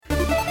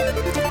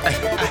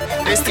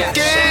It's the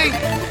king.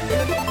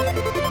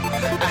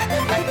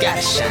 I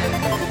gotta shine.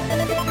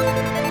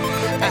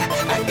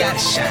 I gotta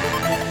shine.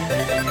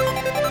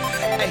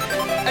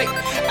 Hey,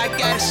 I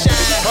gotta shine.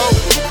 Ho.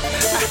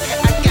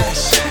 I gotta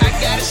shine. I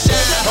gotta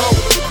shine. Ho.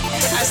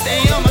 I stay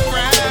on my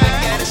grind.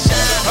 I gotta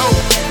shine. Ho.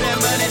 That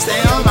money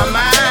Stay on my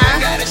mind. I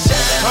gotta shine.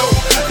 Ho.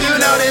 You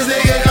know this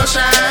nigga gon'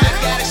 shine. I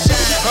gotta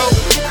shine. Ho.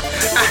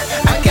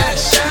 I gotta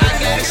shine. I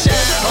gotta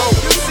shine. Ho.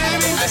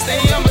 I stay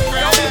on my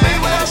grind. I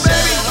gotta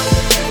shine.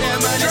 That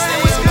money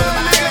stay on my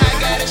mind. I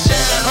gotta shine.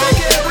 Ho.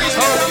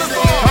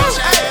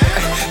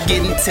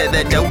 Getting to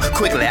the dough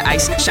quickly,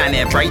 ice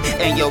shining bright,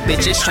 and your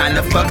bitches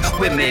tryna fuck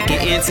with me.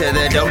 Get into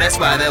the dough, that's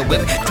why the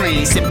whip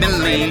clean,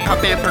 sippin' lean,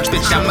 poppin' perks,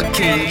 bitch, I'm a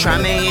king.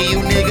 Tryna hear you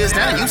niggas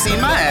now, you see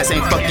my ass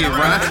ain't fucking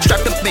run.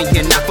 Strapped up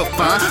thinking not for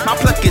fun, my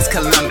pluck is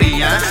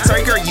Colombian.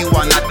 Sorry girl, you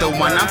are not the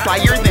one, I'm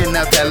flyer than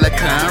a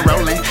pelican.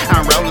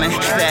 I'm rolling,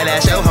 that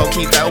ass yo ho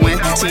keep throwing.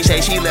 She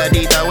say she love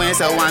deep throwing,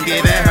 so I'm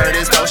giving her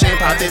this potion.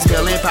 Pop this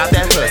pill and pop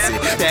that pussy,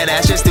 that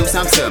ass just do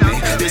something to me.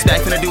 This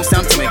back finna do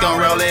something to me, gon'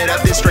 roll it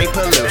up, this straight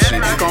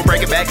pollution. Gon'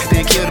 break it back,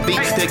 then kill the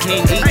beat. The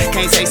king eat,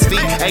 can't say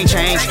speak, ain't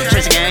changed.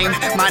 Change the game,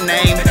 my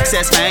name,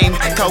 says fame.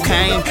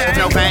 Cocaine, with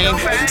no pain,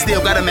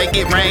 still gotta make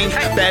it rain.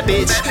 Bad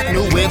bitch,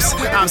 new whips,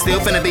 I'm still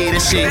finna be the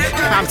shit.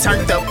 I'm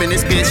turned up in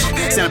this bitch,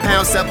 7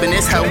 pounds up in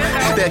this hoe.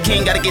 The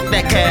king gotta get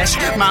that cash,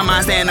 my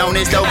mind stand on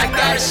this dope. I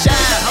gotta shine,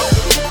 ho.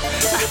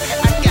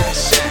 I gotta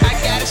shine, I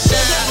gotta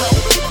shine, ho.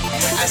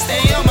 I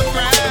stay on my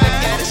grind, I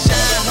gotta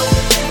shine, ho.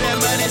 That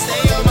money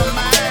stay on my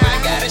mind,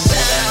 I gotta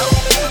shine, ho.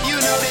 You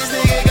know this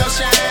nigga gon'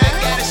 shine, I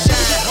gotta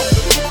shine, ho.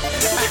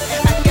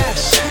 I gotta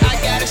shine, I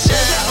gotta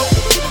shine, ho.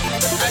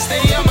 I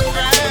stay on my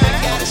grind, I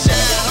gotta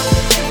shine, ho.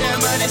 That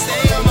money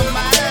stay on my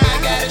mind, I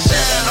gotta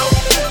shine, ho.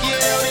 You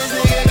know this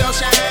nigga gon'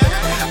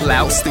 shine.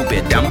 Loud,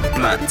 stupid, dumb,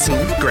 blunt, 2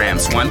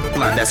 grams, 1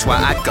 blunt. That's why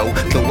I go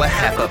through a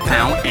half a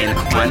pound in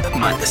 1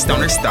 month.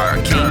 Stoner star,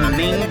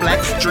 KINGNEN, black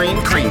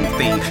dream, cream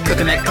theme.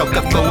 Cooking that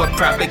coca for a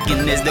profit,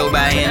 getting this dough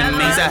by any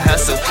means. I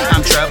hustle,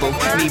 I'm trouble,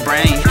 need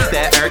brain,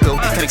 that Urkel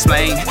can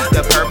explain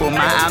the purple.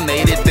 I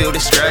made it through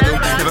the struggle.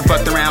 Never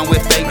fucked around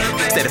with fake.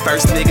 They the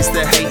first niggas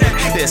to hate.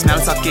 They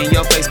smile talk in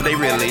your face, but they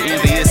really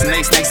envious and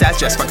they snakes. I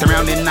just fucked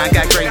around and I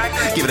got great.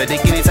 Give it a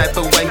dick any type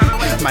of way.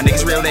 My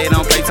niggas real, they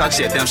don't play talk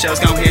shit. Them shows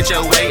gon' hit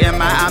your way.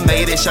 And I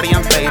made it, shorty,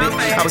 I'm faded.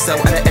 I was so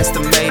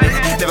underestimated,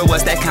 never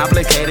was that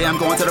complicated. I'm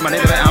going to the money,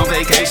 never on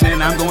vacation,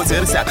 and I'm going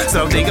to the south, so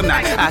don't think I'm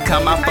not. I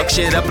come, I fuck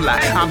shit up a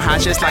lot. I'm hot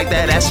just like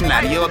that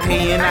astronaut. Your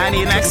opinion, I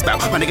need an expert.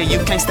 My nigga,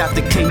 you can't stop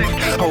the king.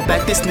 Hold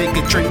back this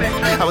nigga dream.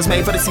 I was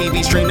made for the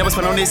TV stream. Never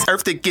put on this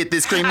earth to get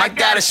this cream. I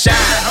gotta shine,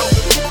 ho.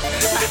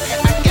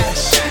 I gotta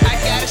shine, I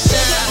gotta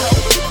shine, ho.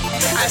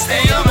 I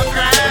stay on my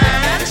grind.